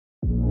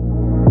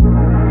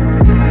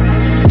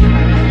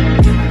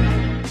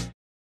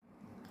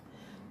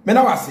Me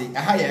now I say a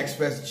higher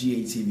express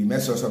GATV.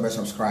 Message so be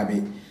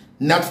subscribe,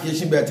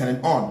 notification bell turn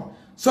it on.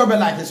 So be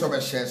like, so be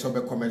share, so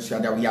be comment,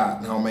 share that we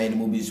are now my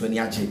movies when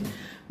you check.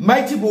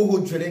 Mighty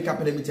Boho Drilling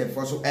Company Limited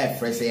for so air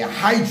fresh a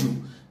hydro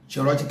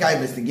geological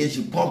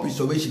investigation pump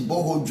installation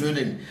Boho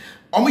Drilling.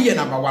 Omo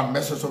number one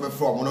message so be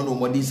from no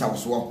more this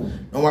house war.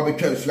 No one be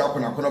tell you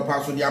akona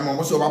pass so the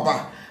amount so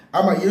papa.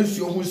 Ama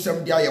yensu hu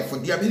sem dia for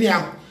dia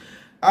biliam.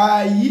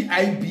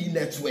 IB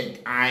network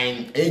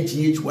I'm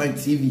AGH1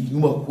 TV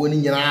Yuma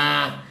Koni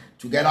nyina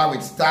together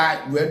with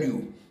Star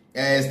Radio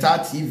Star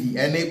TV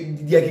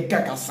and dia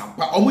kaka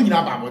sampa omo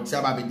nyina ba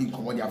botia ba be di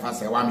komo dia fa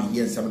se wa me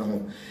here nsem no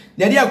ho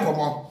na dia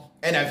komo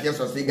and Afia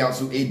so say gan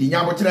so e di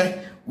nya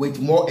botre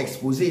with more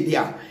expose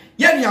dia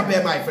ya nya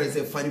be my friend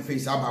say funny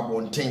face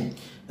ababonten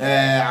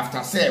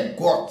after say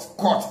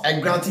court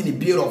and granting a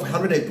bill of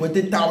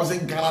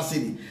 120,000 Ghana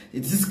cedi.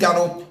 It is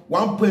Ghana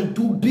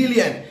 1.2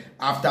 billion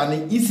after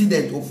an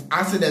incident of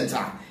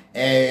accidental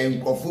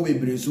and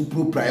Kofobe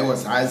Super Prior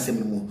was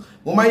Semimu.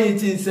 Moma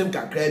yetin sem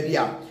kakra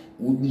bia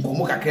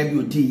nkomo kakra bi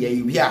odi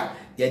ye bia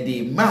ye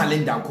de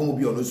Malinda komo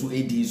bi ono so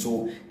edi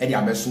so e de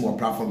abeso mo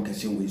platform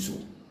kase we so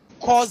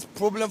cause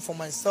problem for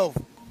myself.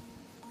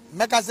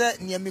 Meka say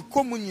near me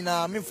komu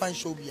nyina me fan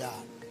show bia.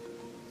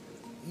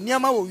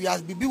 Niama wo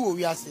wias bibi wo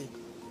wiase,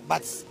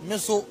 but me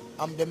so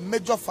I'm the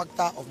major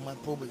factor of my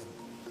problem.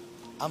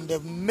 I'm the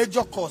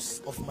major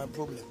cause of my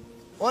problem.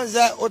 Once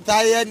that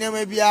otaye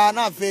niama bia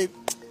na fe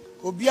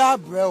obia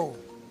bro.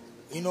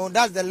 You know,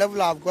 that's the level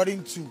I've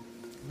gotten to.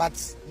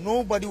 But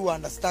nobody will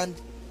understand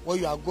what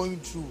you are going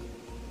through.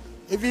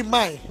 Even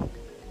mine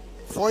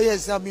 4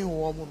 years I mean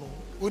woman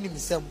only me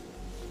sem.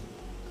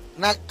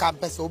 Na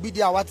campus obi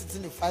dia what it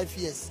in 5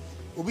 years.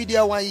 Obi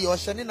dia 1 year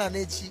oshani na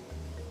nechi.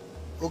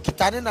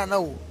 Okitane na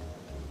o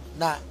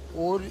na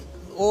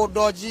o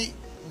dodgy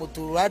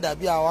motor rider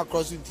bi our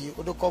crossing ti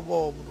o do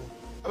kobo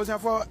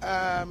for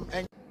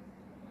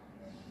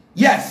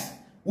yes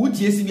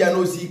wuti esi bia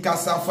no si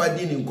kasa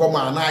fadi ni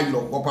nkoma na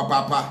ayro ko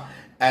papa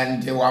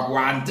and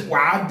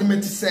wa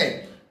admit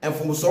say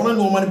enfumso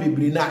no man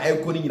bebre na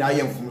ekoni nyina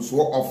ye enfumso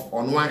of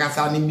ono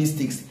agasa ni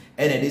mistakes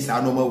and this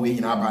are normal way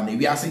in aba na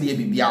wi ase de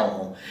bibia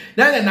wo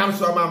na na nam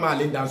so ma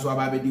Linda so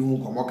aba be di hu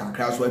komo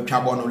kakra so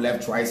atwa no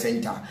left right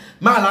center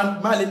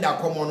Linda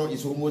komo no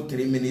is almost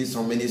 3 minutes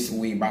some minutes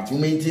away but you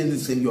maintain the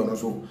same you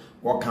so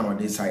what kind of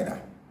this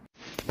side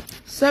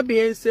sabi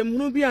ensem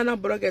hunu bia na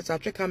bloggers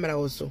atwe camera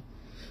also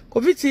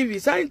COVID TV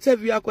sa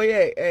interview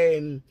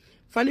akoye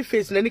funny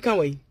face na nika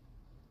wai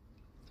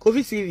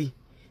COVID TV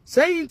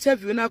sa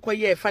interview na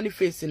akoye funny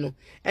face no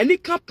eni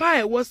kapa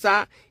e wo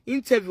sa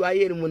interview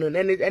aye mu no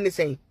eni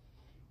say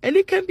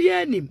eni can be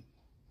anim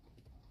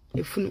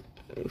efunu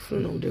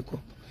no de ko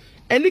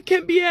eni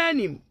can be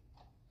anim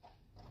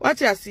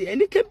what you see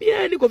eni can be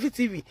any COVID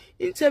TV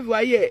interview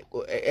aye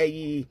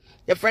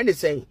your friend is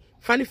saying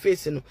funny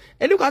face no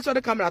eni kwa so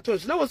the camera to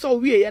so na wo so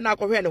wie na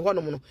akohwe ne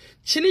honom no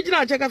chini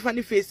gina check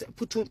funny face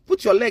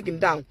put your leg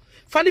down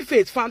funny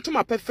face phantom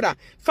apefra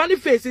funny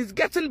face is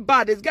getting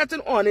bad, it's getting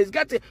on,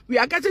 we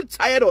are getting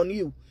tired on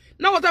you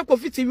now. What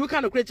COVID TV you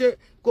kind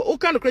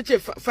of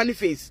create funny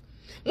face.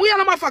 Muya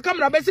na mafa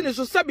camera besi ni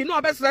so sabi no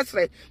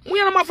abesresre.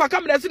 Muya na mafa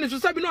camera besi ni so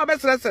sabi no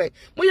abesresre.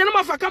 Muya na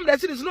mafa camera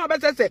besi ni so no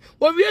abesresre.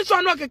 Wo wie so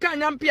no keka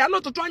nyampia no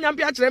toto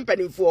nyampia kire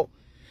mpanimfo.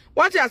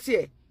 What you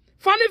say?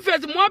 Funny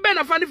face mo be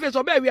na funny face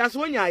oba wi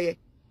aso nyaye.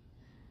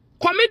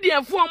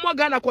 Comedian fo mo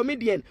Ghana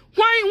comedian.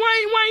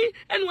 Why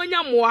and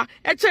wanya moa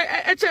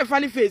eche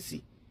funny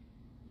face.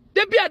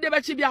 De bia de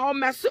be chi bia o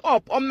mess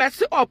up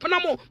na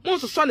mo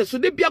so ne so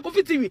de bia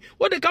COVID TV.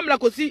 What the camera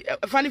ko see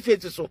funny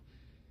face so.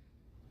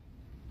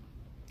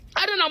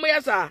 I don't know where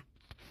sir.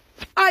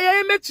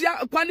 I met your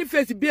funny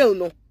face bill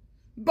no.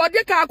 But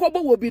the car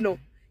kobo will be no.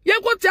 You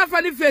go to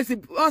funny face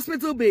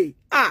hospital bay.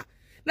 Ah,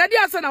 na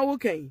dia sana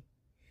okay.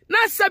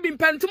 Na sabin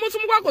pen to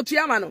musum go to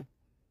yamano.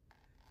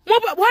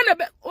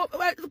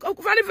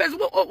 Funny face,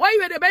 why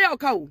you the bay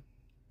cow?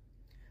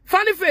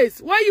 Funny face,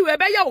 why you a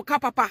bay ka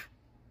papa?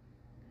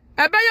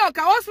 A bay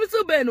ka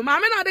hospital bay no,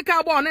 mamma na the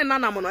car born in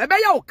nanamono, a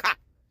bay ka.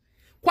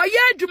 Kwa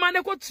ye juma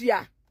ne ko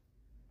tia.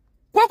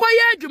 Kwa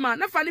ye juma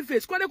na funny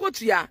face kwa ne ko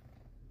tia.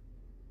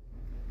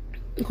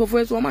 Ko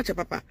fo so ma che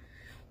papa.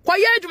 Kwa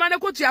ye juma ne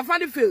ko tia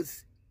funny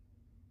face.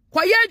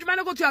 Kwa ye juma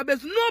ne ko tia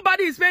base.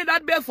 Nobody is paying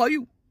that bill for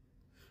you.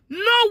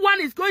 No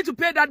one is going to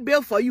pay that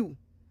bill for you.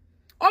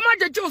 O ma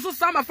je so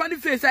sama funny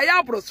face e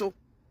ya bro so.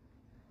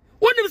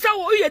 Woni msa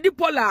wo ye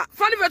dipolar.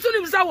 Funny face woni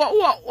msa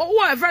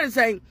wo a friend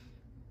saying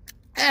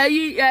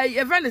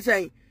a friend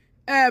saying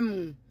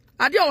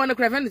ade o wona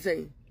friend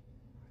saying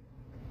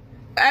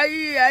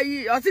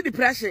I see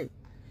depression.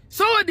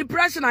 So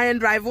depression I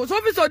drive. So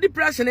if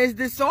depression is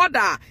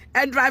disorder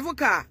and drive a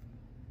car.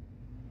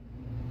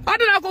 I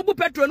don't know go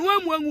petrol no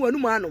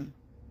manum.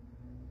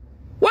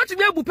 What you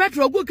be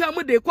petrol go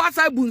come de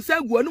kwasa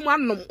bunsa gu anu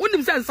manum.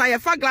 Unim say nsa ye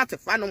fa glass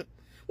fanum.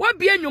 What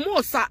be enum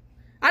o sa.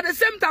 At the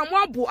same time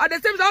wabu at the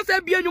same time say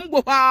be enum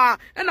go ha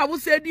and I will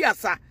say di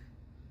asa.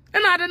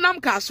 And I the nam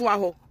kaso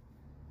ho.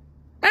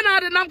 And I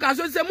the nam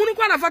kaso say munu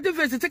kwa na fatin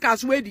face take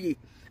aso edi.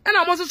 and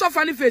I also saw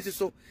funny faces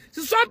so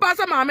some pass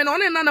a mamma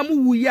on and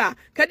mu ya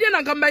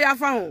Kadiana come by your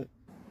phone.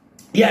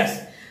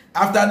 Yes,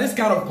 after this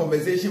kind of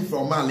conversation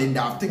from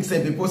Linda, I think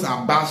say people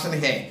are bashing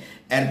her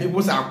and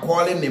people are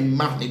calling them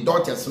the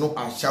daughters no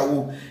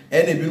ashawo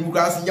and the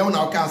bimukas young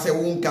now can say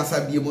won't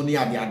casa be money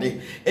at the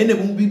other and the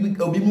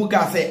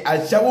bimuka say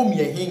ashawo me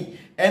him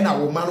and a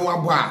woman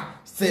wa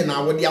say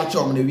now what the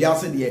actual we are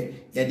said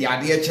yeah the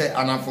idea check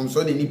and I'm from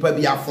so the nipa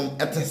be from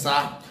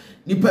etesa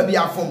nipa be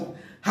from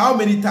how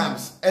many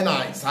times and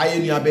I say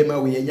you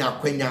abema we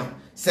nya kwenya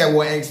say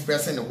we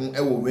expressing who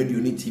e radio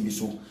ni TV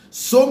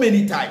so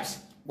many times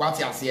what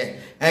you say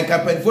and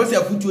campaign for say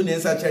futu ne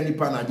nsa chani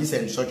pa na this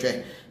and such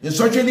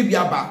ni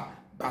biaba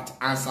but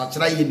answer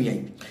try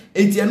yen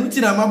enti anu ti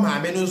na mama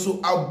me no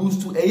so I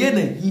boost to eye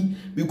na hi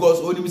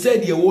because onim say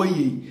the wo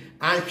yi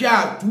and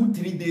hwa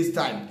 2-3 days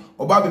time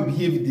oba be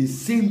behave the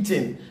same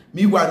thing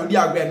me gwa no di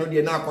agbe no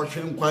de na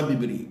akohwe nkwan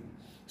bibiri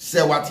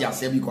say what you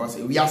say because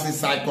we are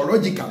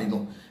psychologically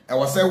no e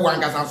was say one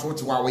gas so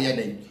ti wa wo ye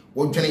den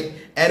wo dwene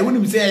and when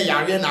you say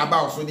yare na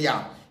about so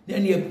dia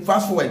then you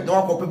fast forward no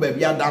akopɛ ba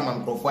bia da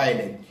man profile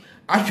den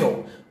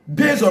actual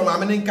based on my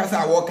meaning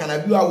kasa work can I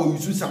will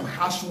use some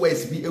harsh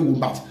words be a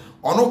but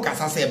ono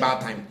kasa say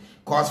about time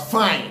cause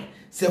fine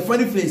say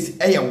funny face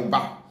e ya wo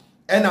ba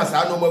and as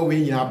I normal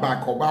way in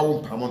back oba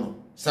wo pamono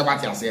say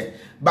what you say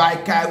by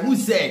kai who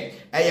say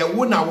e ya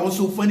wo na won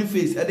so funny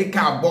face e de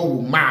ka bo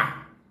wo ma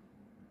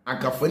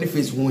aka funny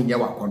face ho nya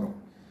wakono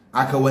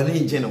aka wani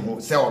nje ne ho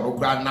say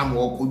odokra nam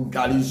wo ko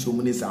dwale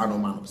nsom ni sa no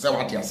man say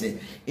what you say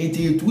it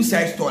is two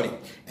side story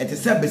it is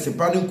say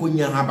besepra ne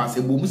konya ha ba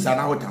say bomu sa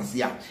na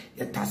hotase a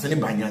ye tase ne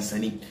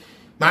banyansani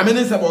ma me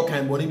ne say bo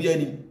kan boni bi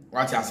ani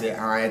what you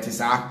say it is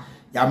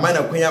ya mana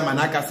kwenya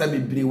manaka sa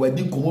bebre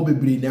wadi komo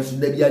bebre na so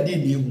da bi ade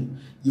ne hu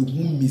ye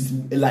hu miss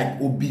like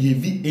o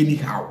behave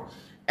anyhow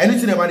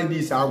anything about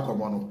this sound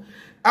komo no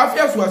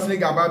Afia so asle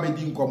ga ba be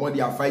di komo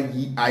dia fa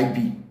yi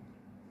IB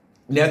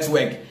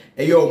network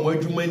eyo mo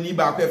adwuma ni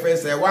ba kwefe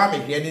say wa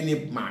Amihere ni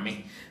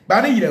mame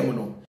ba ne yire mu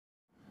no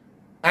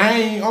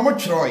ai omo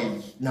troy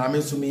na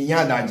me so me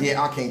nya daje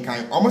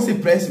akenkan omo say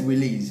press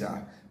release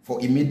for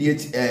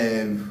immediate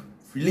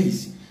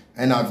release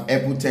and of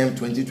April 10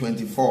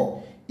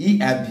 2024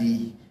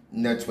 EIB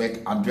network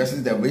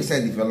addresses the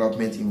recent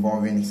development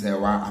involving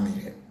Serwaah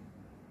Amihere.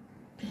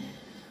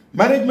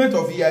 Management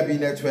of EIB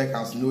network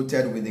has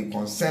noted with the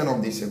concern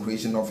of the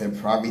circulation of a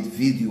private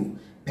video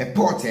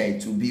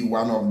purported to be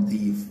one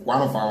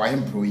of our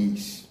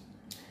employees,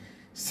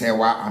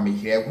 Serwaah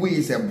Amihere, who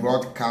is a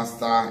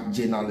broadcaster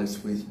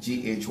journalist with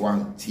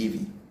GH1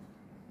 TV.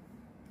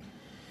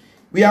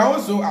 We are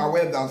also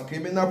aware that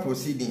criminal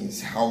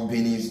proceedings have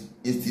been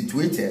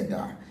instituted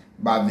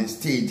by the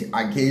state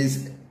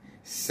against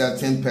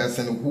certain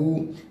persons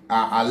who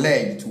are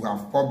alleged to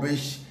have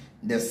published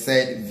the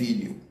said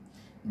video.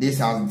 This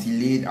has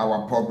delayed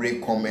our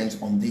public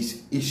comments on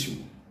this issue.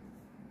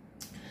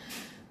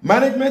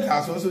 Management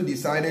has also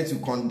decided to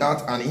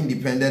conduct an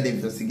independent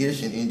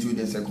investigation into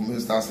the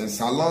circumstances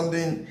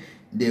surrounding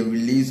the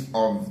release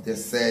of the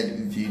said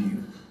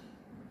video.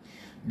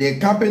 The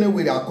company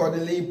will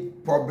accordingly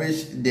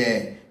publish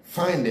the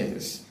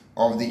findings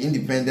of the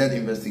independent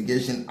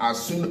investigation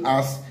as soon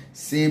as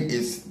same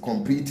is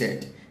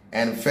completed,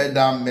 and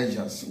further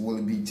measures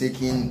will be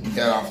taken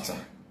thereafter.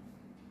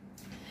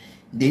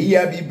 The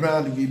EIB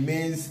brand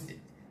remains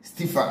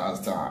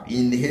steadfast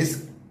in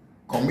his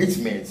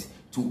commitment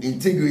to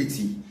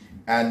integrity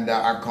and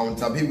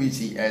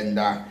accountability, and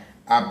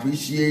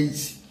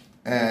appreciates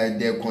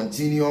the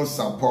continuous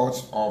support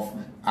of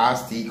our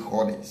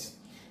stakeholders.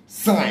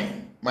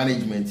 Sign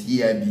Management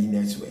EIB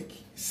Network.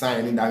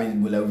 Sign that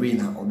means Bola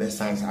Rena or the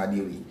signs are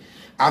the way.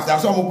 After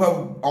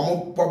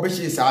some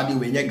publishers are the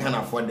way you can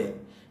afford it.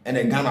 And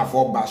a Ghana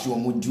for Basho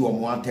Mudu or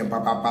more temper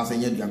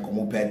passing you can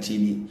come per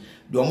chili.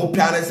 Do more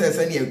planets as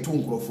any a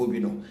tomb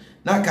crophobino.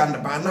 Now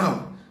can by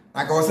now.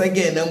 I was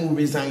again, then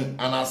we resign,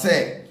 and I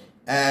said,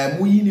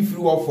 we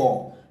flew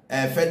for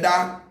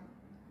further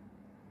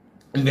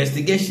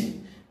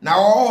investigation. Now,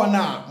 all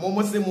now,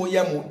 almost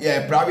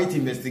a private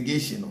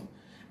investigation.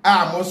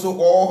 I'm also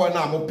all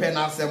now, more pen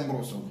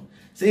assembles.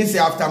 Since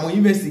after my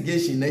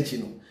investigation,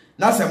 national.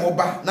 Now, some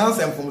mobile, now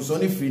some from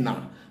Sony Free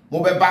now.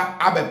 Mobile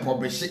Abe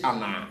publish it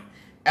now.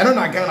 I don't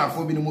know Ghana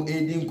for being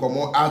aiding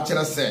Komo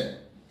Archer said.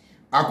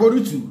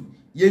 According to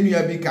Yenu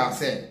Abika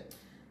said,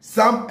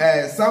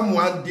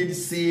 someone did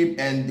same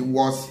and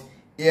was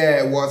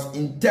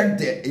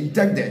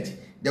intended.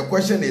 The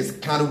question is,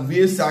 can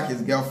we sack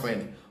his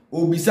girlfriend?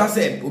 Obisa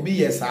said, Obi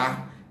yes sir,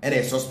 and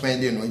a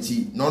suspended no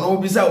chi. No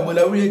Obisa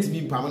Bola to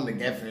be permanent the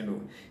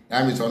girlfriend.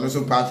 That means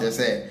also part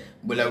said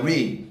Bola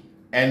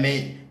and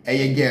me.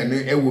 Again,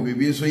 it will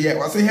be so. Yeah,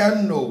 was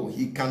hell no,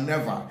 he can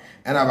never.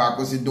 And about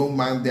say don't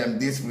mind them.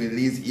 This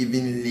release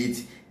even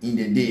late in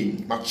the day.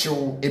 But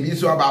show a bit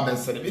so about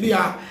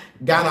the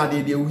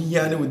Ghana they we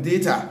hear with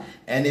data,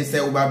 and they say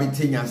Ubabi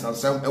Tinyans and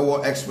some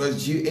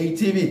Express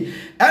GATV.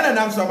 And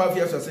then some of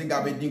us say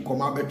Gabi didn't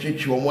come out, but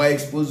or more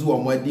exposed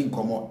or more didn't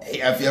come out.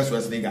 Afia's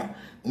was nigga.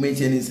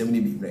 Maintain some be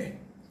there.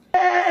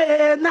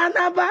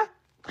 Nanaba.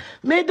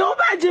 Me do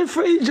baje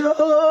fridge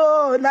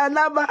oh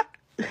nanaba.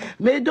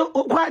 Me do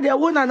kwa de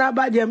wo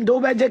nanaba dem do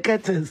baje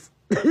curtains.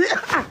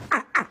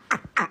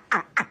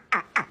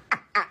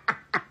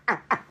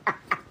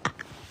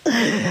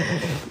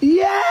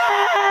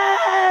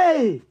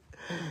 Yay!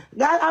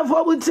 God have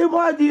for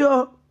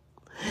Timodio.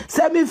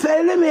 Send me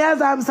failing me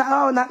as I'm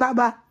sound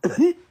nanaba.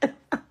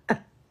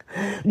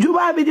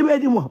 Juba mi di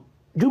bedimo.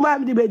 Juba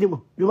mi di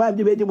bedimo. Juba mi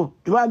di bedimo.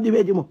 Juba mi di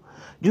bedimo.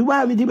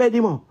 Juba mi di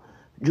bedimo.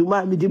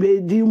 Juba mi di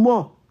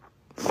bedimo.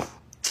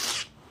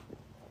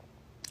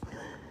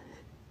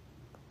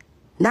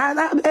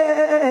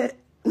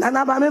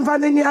 Nana ba me fa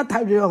ni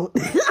atade o.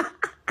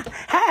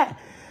 Hey,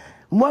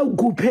 mo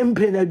gu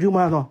pempe na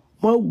djuma no.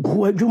 Mo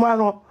gu adjuma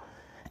no.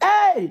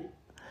 Hey!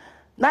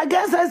 Na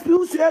guess as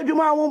you see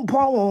adjuma wo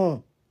mpon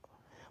wo.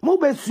 Mo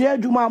be su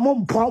adjuma mo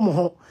mpon mo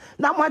ho.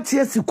 Na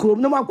matie sikrom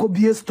na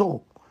makobie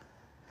store.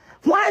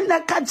 Why na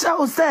catch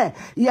out say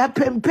ya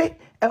pempe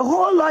a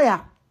whole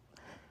lawyer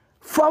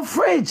for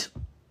fridge.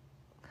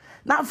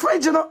 Now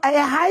fridge no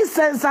a high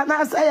sense and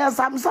I say a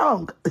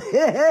Samsung.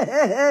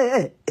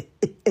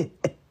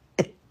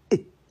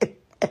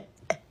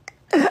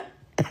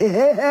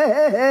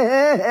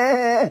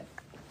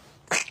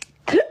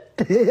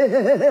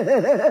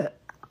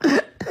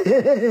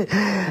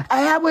 I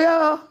have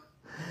yo.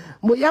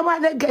 Muyama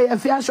de get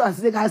Afia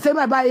Schwar. I say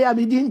my buyer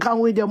me didn't come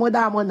with your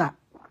mother mona.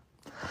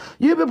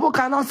 You people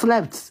cannot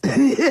sleep.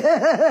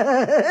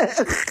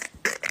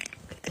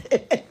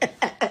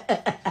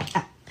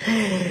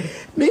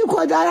 Me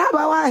ko dara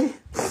ba why?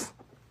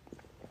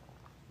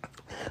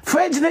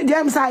 Fridge ne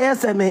games I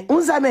me.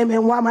 Unsa me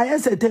wa my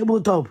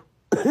tabletop.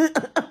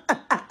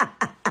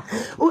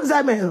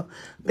 Unsa me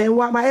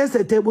wa my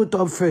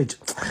tabletop fridge.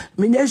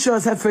 Me nye sure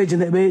say fridge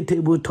ne be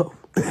tabletop.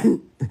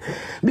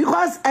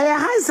 Because a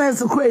high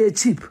sense quite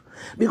cheap.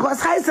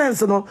 Because high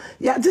sense no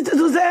ya titi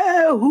to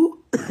say who.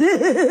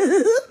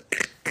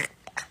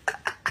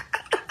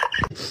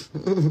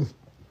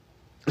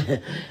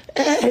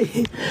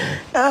 Hey,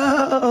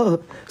 oh,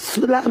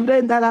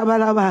 sulambre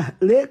ndalabalaba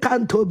le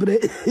cantobre.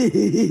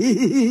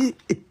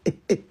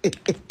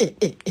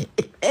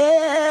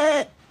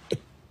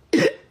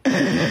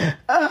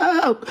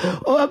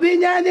 Oh,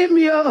 binyani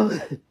mio.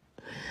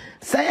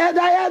 Saya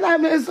Diana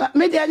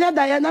me dia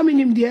Diana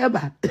minim dia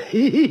ba.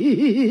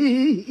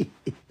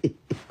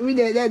 Mi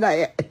dia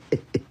Diana.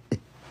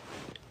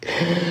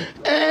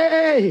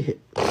 Hey.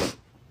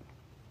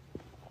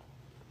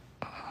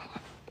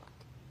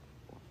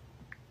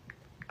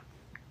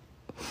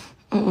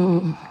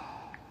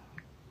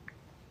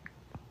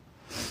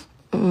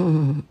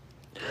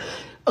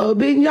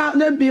 Obinya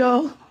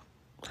nebio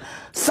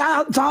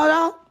Sàck.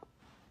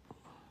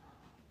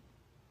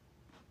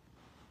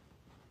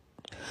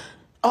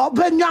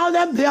 Obinya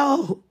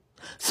nebio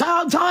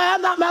Sàck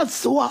na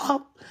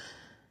meswa.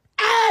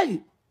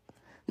 Hey,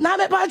 na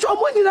me pa cho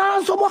mo ni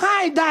na so mo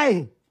high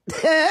die.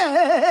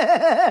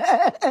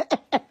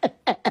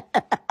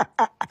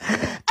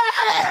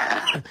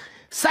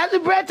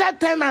 Celebrated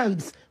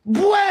tenants.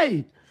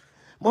 Boy,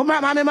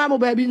 mama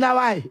baby now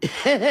why?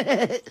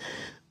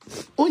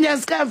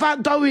 Unyas can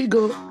find we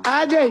go.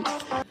 Ajay.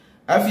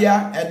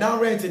 Afia, a down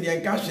rent in the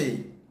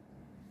encache.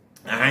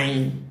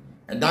 Aye,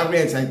 a down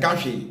rent and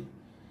cashe.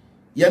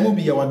 Yamu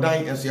be your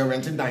dying as you're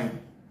renting dying.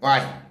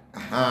 Why?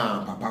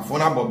 Aha, Papa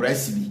Fona Bob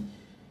recipe.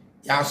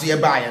 Ya so you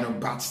buy and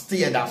but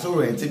still that's all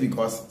rented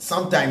because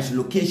sometimes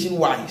location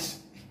wise.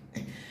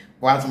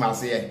 What am I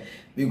say?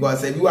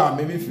 Because if you are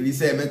maybe free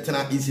say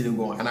metna easily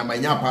go and I'm my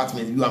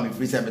apartment you are me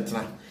free say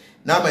metna.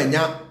 Now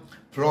my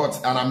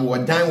plot and I'm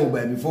what dine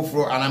over before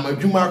floor and I'm a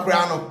juma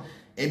crown.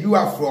 If you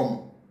are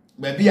from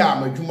maybe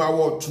I'm a juma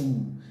war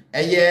 2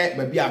 a year,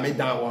 maybe I made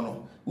down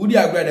one. Would you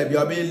agree that you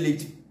are being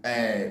late?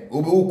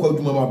 Obi called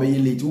juma be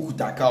late who could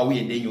take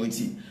away then you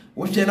see.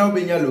 What shall now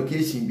be your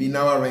location be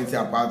now rent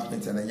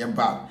apartment and a young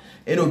bar.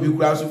 It will be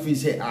cross if you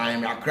say I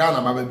am a crown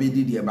I'm a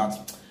baby dear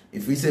but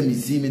if we say me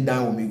see me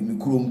down with me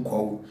chrome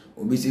call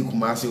obi say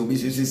kumase obi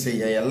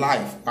say your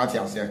life what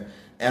you say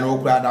and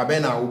okra da be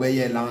na obey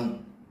your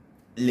land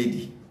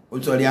lady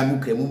otori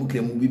amukremu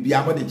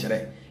bibia mo de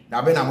kire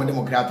da be na mo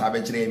democrat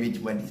abe kire e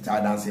bituma di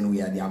star dancing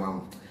we are the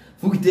amount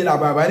fukite la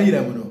babari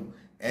rem no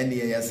and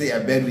you say a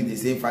bed with the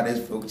same fathers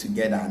folk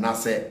together and I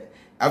say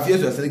Afia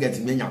so say get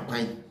me nya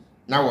kwan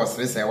na was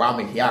say wa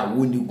me here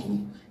wo ni kuru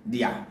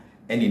dia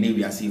and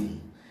we are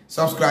see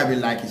subscribe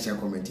like share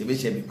comment be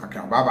share be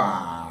makra bye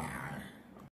bye.